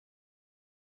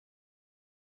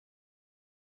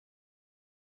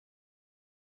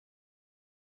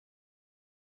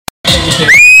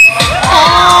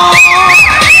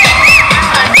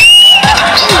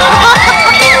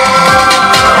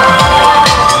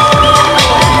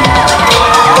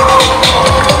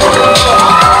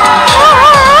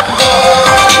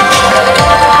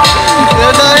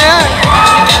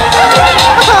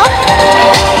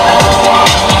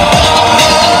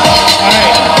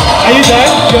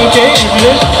everything okay? You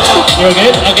finished? You're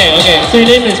good? Okay. So your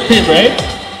name is Prim, right?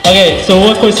 Okay, so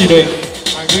what course are you doing?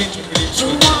 I'm doing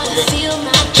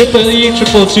Triple E,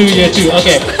 Triple 2, Year 2.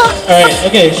 Okay. Alright,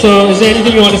 okay. So is there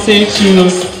anything you want to say to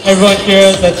everyone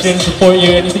here that's going to support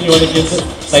you? Anything you want to give them?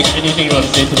 Like anything you want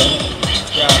to say to them?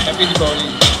 Yeah, happy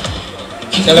Deepavali.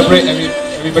 Celebrate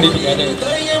everybody together.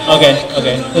 Okay.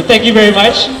 So thank you very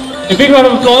much. A big round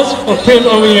of applause for Prim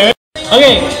over here.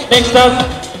 Okay, next up,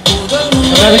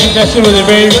 another contestant with a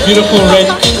very beautiful red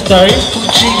sari.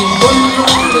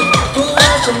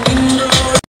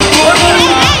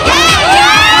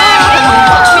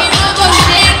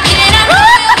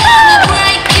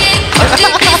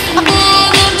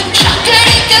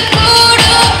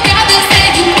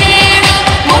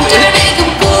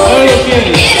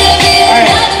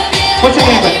 What's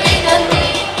your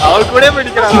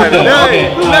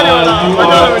name?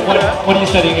 What are you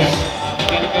studying here?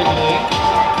 Mechanical engineering.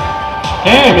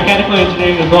 Hey, mechanical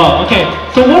engineering as well. Okay,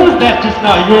 so what was that just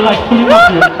now? You were like pulling up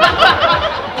your...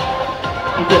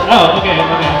 Oh, okay.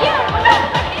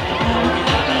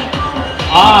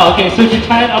 Ah, okay, so if you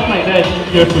tie it up like that, it's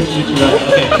easier for you to run.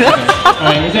 Okay.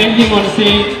 Alright, is there anything you want to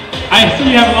say? I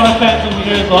see you have a lot of fans over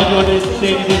here as well. Do you want to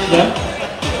say anything to them?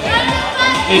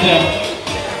 Hey Jen.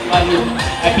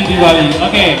 Happy Diwali.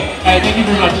 Okay. Alright, thank you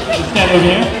very much. Let's stand over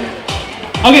here.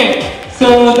 Okay,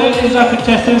 so that is our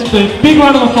contestants. A big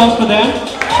round of applause for them.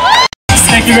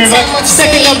 Thank you very much.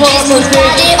 Second number on the stage.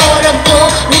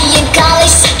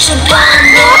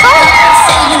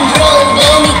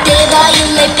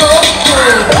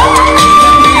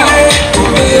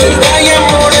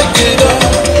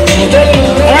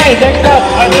 Alright, next up,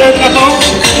 our third couple.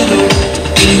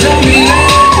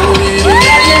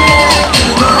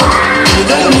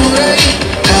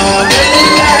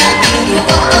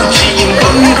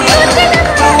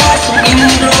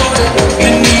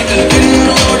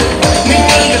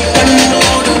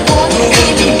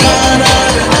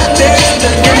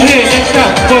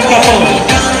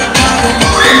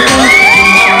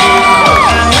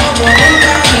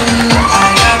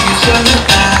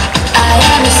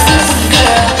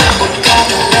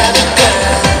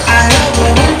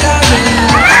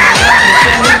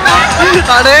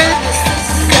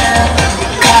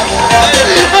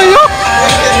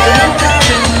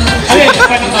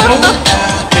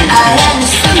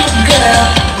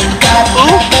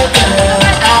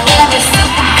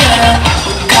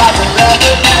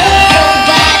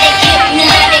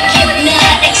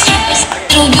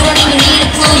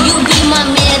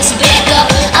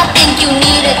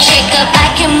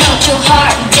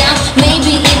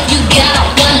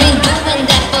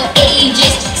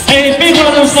 Hey, big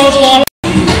round of applause.